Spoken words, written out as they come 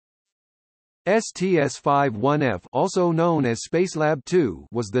STS-51F, also known as Spacelab 2,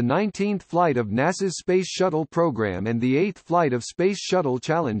 was the 19th flight of NASA's Space Shuttle program and the 8th flight of Space Shuttle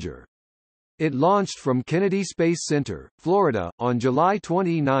Challenger. It launched from Kennedy Space Center, Florida, on July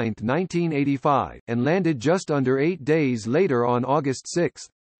 29, 1985, and landed just under 8 days later on August 6.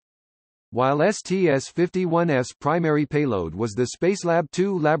 While STS-51F's primary payload was the Spacelab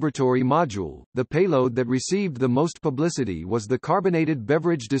 2 laboratory module, the payload that received the most publicity was the carbonated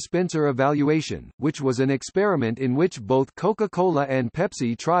beverage dispenser evaluation, which was an experiment in which both Coca-Cola and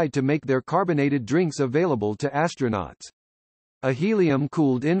Pepsi tried to make their carbonated drinks available to astronauts. A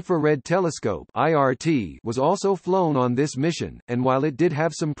helium-cooled infrared telescope (IRT) was also flown on this mission, and while it did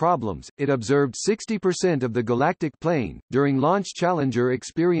have some problems, it observed 60% of the galactic plane. During launch, Challenger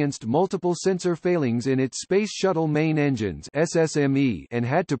experienced multiple sensor failings in its Space Shuttle main engines (SSME) and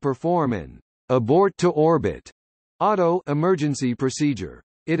had to perform an abort to orbit auto emergency procedure.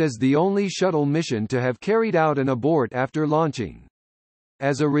 It is the only shuttle mission to have carried out an abort after launching.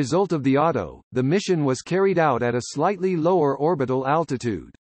 As a result of the auto, the mission was carried out at a slightly lower orbital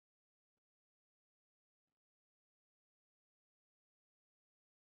altitude.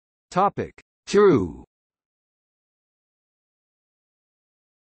 Topic: Crew.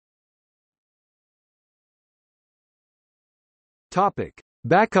 Topic: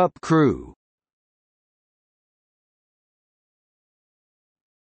 Backup crew.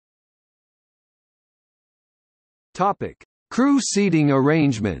 Topic: Crew seating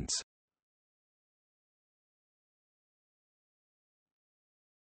arrangements.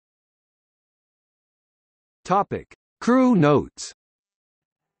 Topic: Crew notes.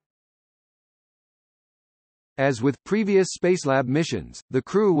 As with previous Spacelab missions, the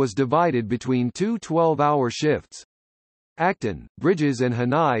crew was divided between two 12-hour shifts. Acton, Bridges and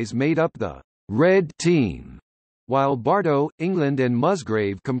Hanais made up the Red Team, while Bartow, England and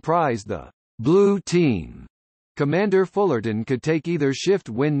Musgrave comprised the Blue Team. Commander Fullerton could take either shift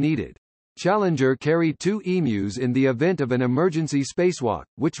when needed. Challenger carried 2 emus in the event of an emergency spacewalk,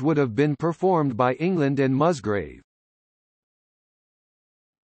 which would have been performed by England and Musgrave.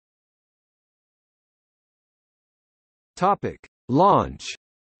 Topic: Launch.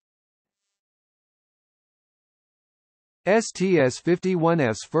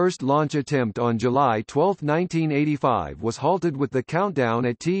 STS-51F's first launch attempt on July 12, 1985 was halted with the countdown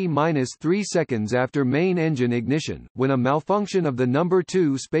at T-3 seconds after main engine ignition, when a malfunction of the No.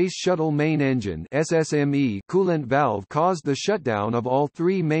 2 Space Shuttle main engine (SSME) coolant valve caused the shutdown of all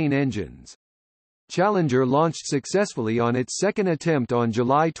 3 main engines. Challenger launched successfully on its second attempt on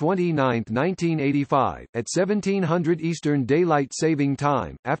July 29, 1985, at 1700 Eastern Daylight Saving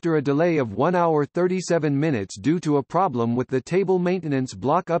Time, after a delay of 1 hour 37 minutes due to a problem with the Table Maintenance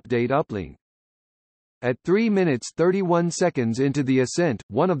Block Update uplink. At 3 minutes 31 seconds into the ascent,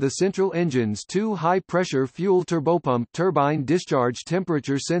 one of the central engine's 2 high-pressure fuel turbopump turbine discharge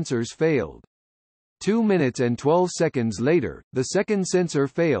temperature sensors failed. 2 minutes and 12 seconds later, the second sensor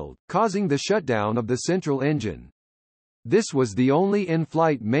failed, causing the shutdown of the central engine. This was the only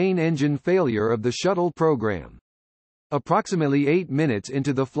in-flight main engine failure of the shuttle program. Approximately 8 minutes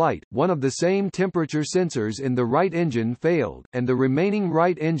into the flight, one of the same temperature sensors in the right engine failed, and the remaining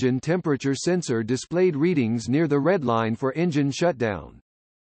right engine temperature sensor displayed readings near the red line for engine shutdown.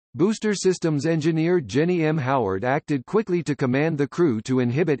 Booster Systems engineer Jenny M. Howard acted quickly to command the crew to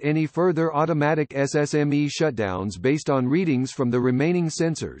inhibit any further automatic SSME shutdowns based on readings from the remaining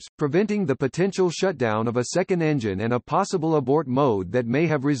sensors, preventing the potential shutdown of a second engine and a possible abort mode that may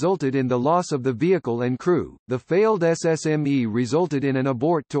have resulted in the loss of the vehicle and crew. The failed SSME resulted in an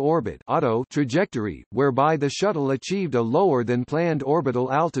abort to orbit auto trajectory, whereby the shuttle achieved a lower than planned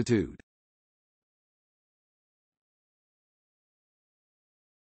orbital altitude.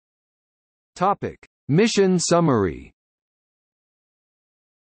 Topic: Mission summary.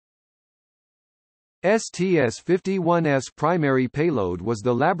 STS-51F's primary payload was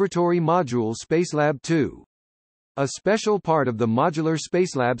the laboratory module Spacelab 2. A special part of the modular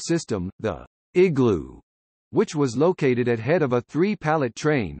Spacelab system, the Igloo, which was located at head of a 3-pallet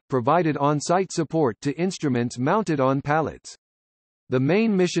train, provided on-site support to instruments mounted on pallets. The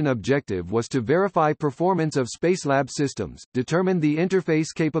main mission objective was to verify performance of Spacelab systems, determine the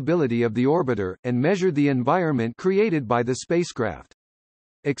interface capability of the orbiter, and measure the environment created by the spacecraft.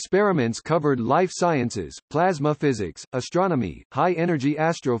 Experiments covered life sciences, plasma physics, astronomy, high-energy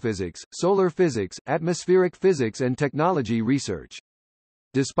astrophysics, solar physics, atmospheric physics and technology research.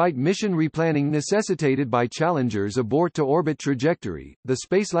 Despite mission replanning necessitated by Challenger's abort-to-orbit trajectory, the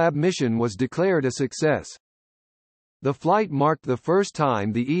Spacelab mission was declared a success. The flight marked the first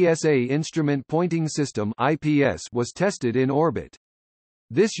time the ESA Instrument Pointing System (IPS) was tested in orbit.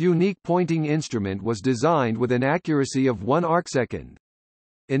 This unique pointing instrument was designed with an accuracy of 1 arcsecond.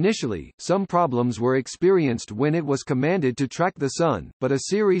 Initially, some problems were experienced when it was commanded to track the Sun, but a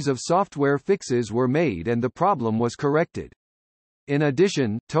series of software fixes were made and the problem was corrected. In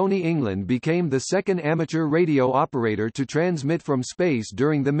addition, Tony England became the second amateur radio operator to transmit from space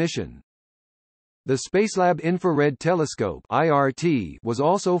during the mission. The Spacelab Infrared Telescope (IRT) was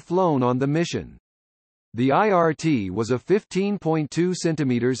also flown on the mission. The IRT was a 15.2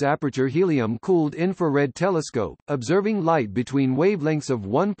 cm aperture helium-cooled infrared telescope, observing light between wavelengths of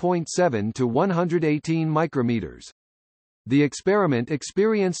 1.7 to 118 micrometers. The experiment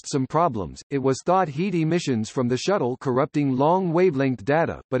experienced some problems. It was thought heat emissions from the shuttle corrupting long-wavelength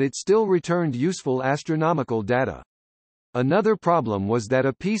data, but it still returned useful astronomical data. Another problem was that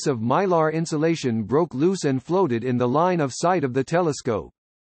a piece of mylar insulation broke loose and floated in the line of sight of the telescope.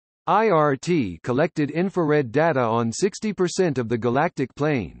 IRT collected infrared data on 60% of the galactic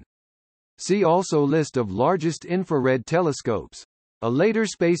plane. See also List of largest infrared telescopes. A later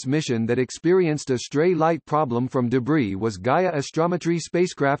space mission that experienced a stray light problem from debris was Gaia Astrometry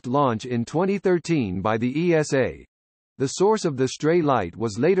spacecraft launch in 2013 by the ESA. The source of the stray light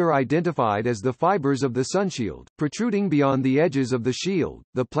was later identified as the fibers of the sunshield, protruding beyond the edges of the shield.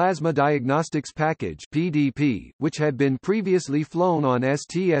 The Plasma Diagnostics Package (PDP), which had been previously flown on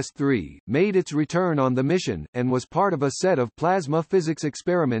STS-3, made its return on the mission, and was part of a set of plasma physics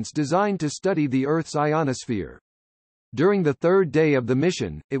experiments designed to study the Earth's ionosphere. During the third day of the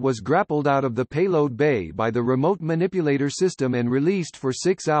mission, it was grappled out of the payload bay by the remote manipulator system and released for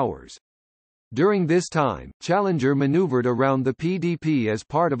 6 hours. During this time, Challenger maneuvered around the PDP as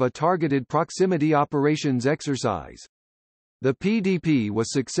part of a targeted proximity operations exercise. The PDP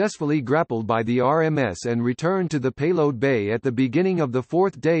was successfully grappled by the RMS and returned to the payload bay at the beginning of the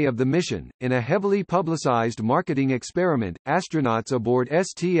fourth day of the mission. In a heavily publicized marketing experiment, astronauts aboard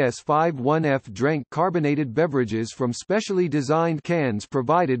STS-51F drank carbonated beverages from specially designed cans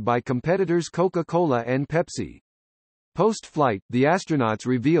provided by competitors Coca-Cola and Pepsi. Post-flight, the astronauts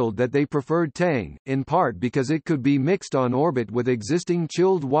revealed that they preferred Tang, in part because it could be mixed on orbit with existing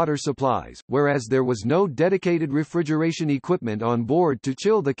chilled water supplies, whereas there was no dedicated refrigeration equipment on board to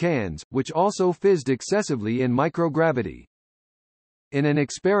chill the cans, which also fizzed excessively in microgravity. In an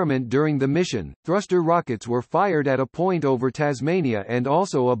experiment during the mission, thruster rockets were fired at a point over Tasmania and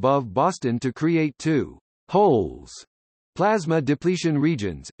also above Boston to create two holes, plasma depletion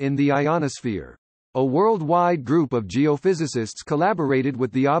regions, in the ionosphere. A worldwide group of geophysicists collaborated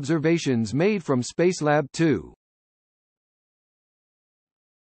with the observations made from Spacelab 2.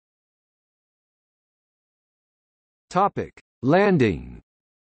 Topic: Landing.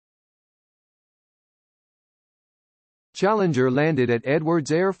 Challenger landed at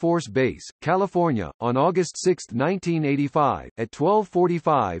Edwards Air Force Base, California, on August 6, 1985, at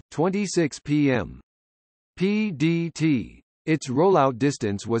 12:26 p.m. PDT. Its rollout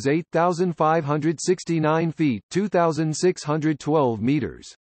distance was 8,569 feet (2,612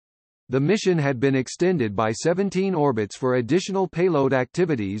 meters). The mission had been extended by 17 orbits for additional payload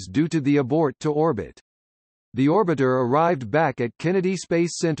activities due to the abort to orbit. The orbiter arrived back at Kennedy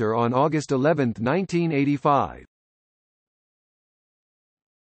Space Center on August 11, 1985.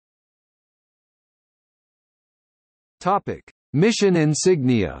 Topic: Mission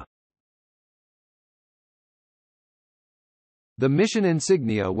insignia. The mission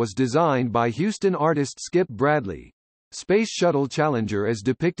insignia was designed by Houston artist Skip Bradley. Space Shuttle Challenger is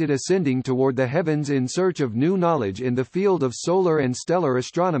depicted ascending toward the heavens in search of new knowledge in the field of solar and stellar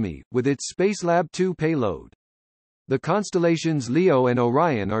astronomy, with its Spacelab 2 payload. The constellations Leo and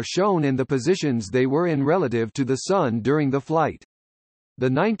Orion are shown in the positions they were in relative to the Sun during the flight. The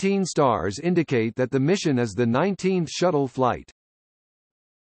 19 stars indicate that the mission is the 19th shuttle flight.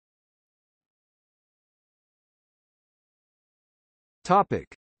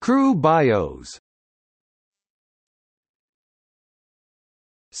 Topic: Crew bios.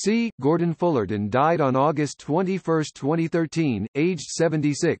 C. Gordon Fullerton died on August 21, 2013, aged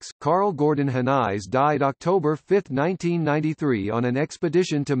 76. Carl Gordon Hanais died October 5, 1993 on an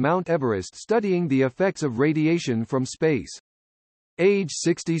expedition to Mount Everest studying the effects of radiation from space. Age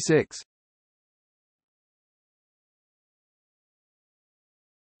 66.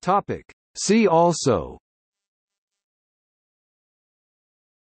 Topic: See also: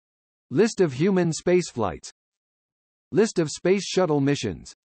 List of human spaceflights, List of Space Shuttle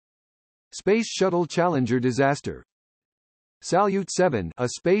missions, Space Shuttle Challenger disaster, Salyut 7, a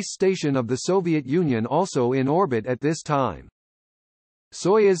space station of the Soviet Union also in orbit at this time,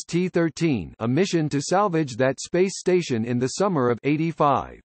 Soyuz T-13, a mission to salvage that space station in the summer of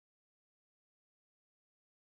 '85.